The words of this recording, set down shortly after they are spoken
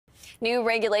New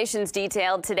regulations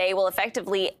detailed today will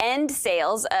effectively end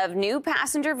sales of new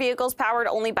passenger vehicles powered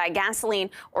only by gasoline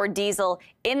or diesel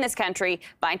in this country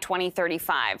by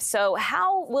 2035. So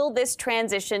how will this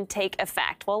transition take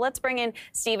effect? Well, let's bring in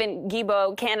Stephen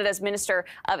Guilbeault, Canada's Minister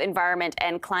of Environment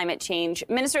and Climate Change.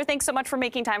 Minister, thanks so much for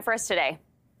making time for us today.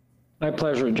 My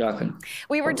pleasure, Jacqueline.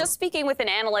 We were just speaking with an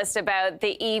analyst about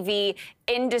the EV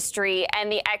industry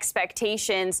and the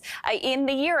expectations in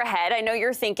the year ahead. I know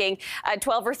you're thinking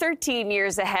 12 or 13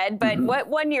 years ahead, but what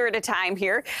 1 year at a time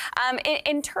here.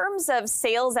 In terms of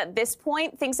sales at this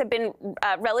point, things have been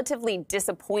relatively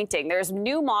disappointing. There's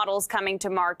new models coming to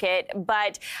market,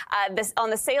 but on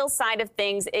the sales side of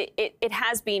things, it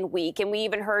has been weak. And we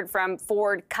even heard from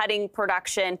Ford cutting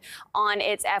production on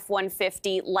its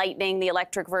F-150 Lightning, the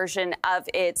electric version of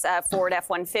its Ford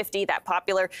F-150, that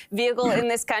popular vehicle in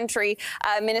this country.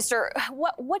 Minister,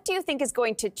 what do you think is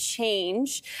going to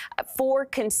change for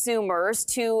consumers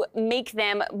to make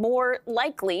them more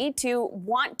likely to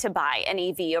want to buy an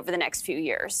EV over the next few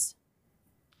years?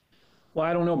 Well,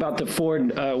 I don't know about the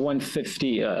Ford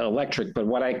 150 electric, but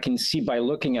what I can see by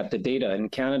looking at the data in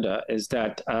Canada is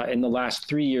that in the last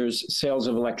 3 years, sales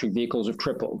of electric vehicles have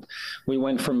tripled. We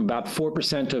went from about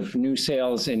 4% of new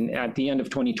sales at the end of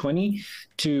 2020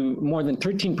 to more than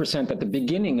 13% at the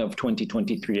beginning of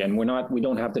 2023. And we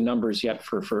don't have the numbers yet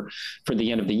for the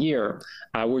end of the year.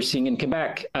 We're seeing in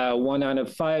Quebec, 1 out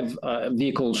of 5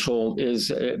 vehicles sold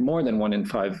is more than 1 in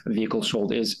 5 vehicles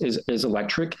sold is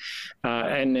electric,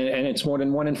 and it's more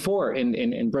than 1 in 4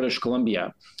 in British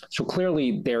Columbia. So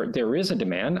clearly there is a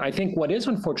demand. I think what is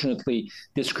unfortunately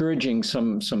discouraging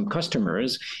some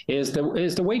customers is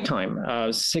the wait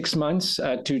time, 6 months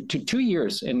to 2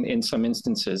 years in some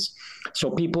instances.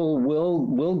 So people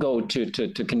will go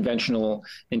to conventional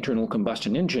internal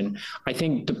combustion engine. I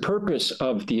think the purpose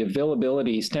of the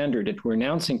availability standard that we're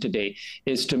announcing today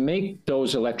is to make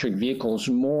those electric vehicles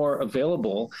more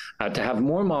available, to have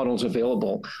more models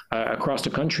available across the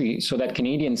country, so that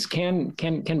Canadians can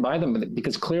buy them,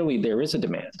 because clearly there is a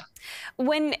demand.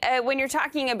 When you're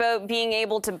talking about being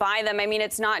able to buy them, I mean,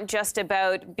 it's not just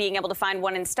about being able to find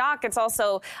one in stock. It's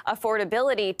also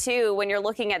affordability, too. When you're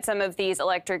looking at some of these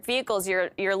electric vehicles,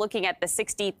 you're looking at the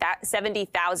 $60,000,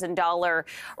 $70,000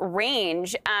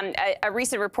 range. A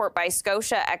recent report by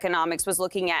Scotia Economics was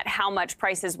looking at how much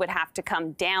prices would have to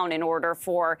come down in order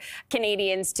for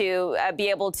Canadians to be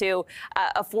able to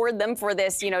afford them for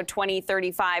this,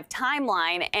 2035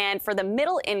 timeline. And for the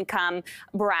middle income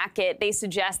bracket, they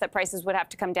suggest that prices would have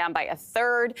to come down by a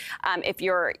third. If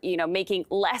you're, making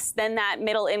less than that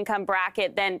middle income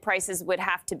bracket, then prices would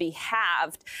have to be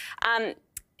halved.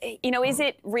 Is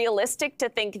it realistic to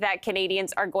think that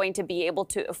Canadians are going to be able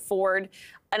to afford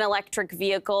an electric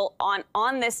vehicle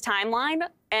on this timeline,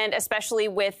 and especially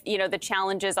with, the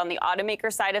challenges on the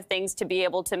automaker side of things, to be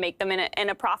able to make them in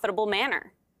a profitable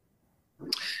manner?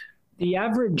 The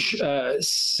average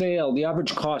the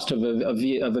average cost of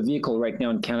a vehicle right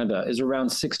now in Canada is around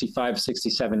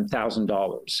 $65,000,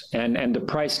 $67,000, and the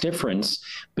price difference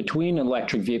between an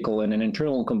electric vehicle and an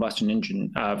internal combustion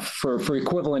engine for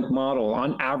equivalent model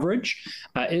on average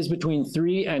is between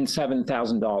 $3,000 and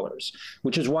 $7,000,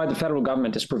 which is why the federal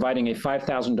government is providing a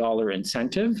 $5,000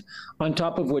 incentive, on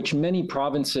top of which many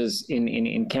provinces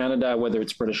in Canada, whether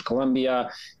it's British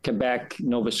Columbia, Quebec,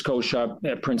 Nova Scotia,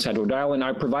 Prince Edward Island,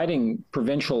 are providing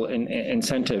provincial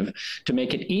incentive to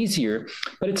make it easier.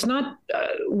 But it's not,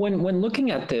 when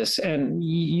looking at this, and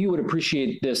you would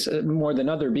appreciate this more than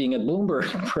other being at Bloomberg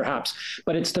perhaps,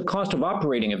 but it's the cost of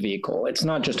operating a vehicle. It's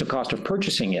not just a cost of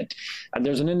purchasing it.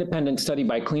 There's an independent study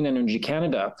by Clean Energy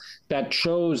Canada that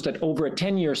shows that over a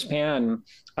 10-year span,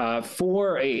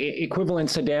 for a equivalent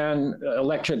sedan,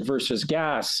 electric versus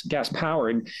gas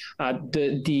powered,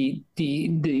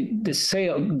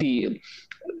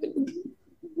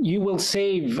 you will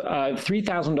save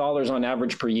 $3,000 on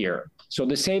average per year. So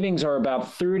the savings are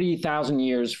about 30,000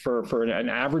 years for an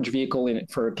average vehicle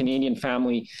for a Canadian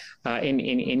family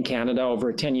in Canada over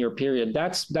a 10-year period.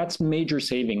 That's major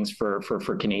savings for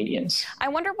Canadians. I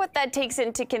wonder what that takes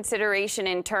into consideration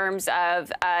in terms of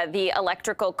the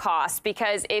electrical costs,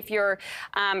 because if you're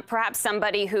perhaps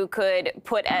somebody who could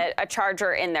put a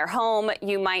charger in their home,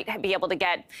 you might be able to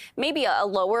get maybe a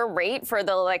lower rate for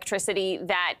the electricity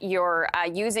that you're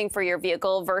using for your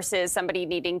vehicle versus somebody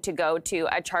needing to go to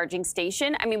a charging station.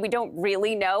 I mean, we don't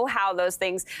really know how those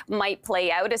things might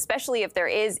play out, especially if there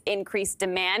is increased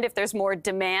demand. If there's more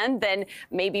demand, then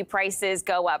maybe prices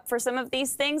go up for some of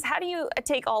these things. How do you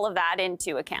take all of that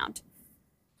into account?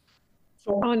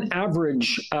 So on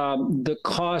average, the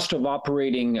cost of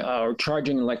operating or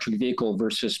charging an electric vehicle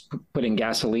versus putting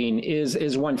gasoline is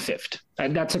 1/5.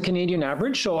 That's a Canadian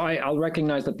average, so I'll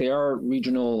recognize that there are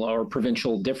regional or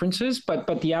provincial differences,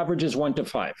 but the average is 1 to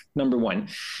 5, number one.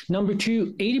 Number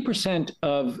two, 80%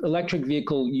 of electric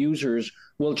vehicle users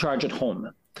will charge at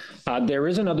home. There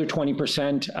is another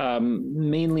 20%,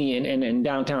 mainly in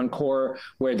downtown core,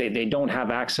 where they don't have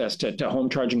access to home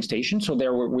charging stations. So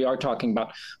there we are talking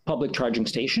about public charging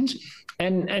stations.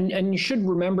 And you should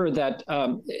remember that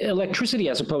electricity,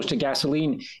 as opposed to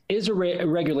gasoline, is a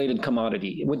regulated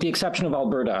commodity, with the exception of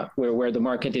Alberta, where the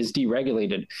market is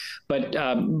deregulated. But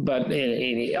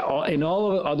in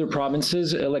all other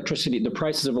provinces, the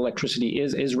prices of electricity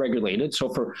is regulated. So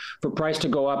for price to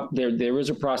go up, there is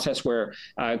a process where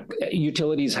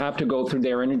utilities have to go through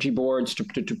their energy boards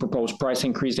to propose price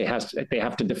increase. They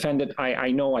have to defend it.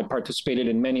 I know I participated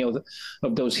in many of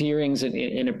those hearings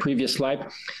in a previous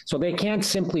life. So they can't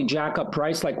simply jack up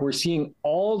price like we're seeing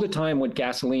all the time with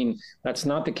gasoline. That's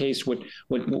not the case with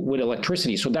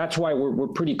electricity. So that's why we're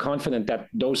pretty confident that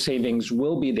those savings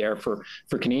will be there for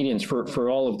Canadians for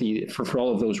all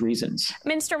of those reasons.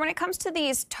 Minister, when it comes to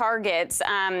these targets,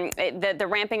 the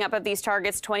ramping up of these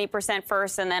targets, 20%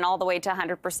 first and then all the way to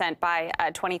 100% by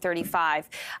 2035,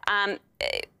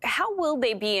 how will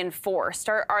they be enforced?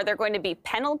 Are there going to be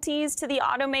penalties to the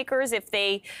automakers if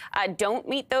they don't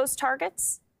meet those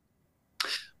targets?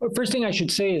 Well, first thing I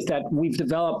should say is that we've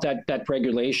developed that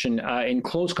regulation in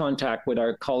close contact with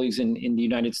our colleagues in the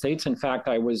United States. In fact,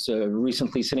 I was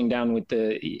recently sitting down with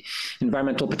the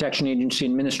Environmental Protection Agency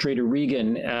Administrator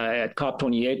Regan at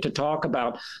COP28 to talk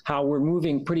about how we're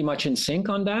moving pretty much in sync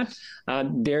on that.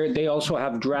 They also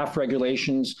have draft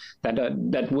regulations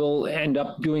that will end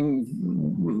up doing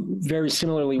very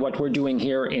similarly what we're doing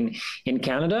here in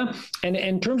Canada. And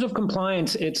in terms of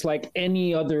compliance, it's like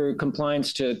any other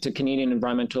compliance to Canadian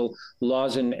environmental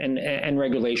laws and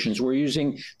regulations. We're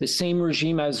using the same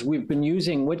regime as we've been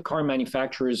using with car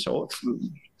manufacturers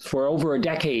for over a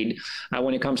decade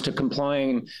when it comes to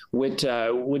complying with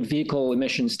vehicle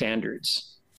emission standards.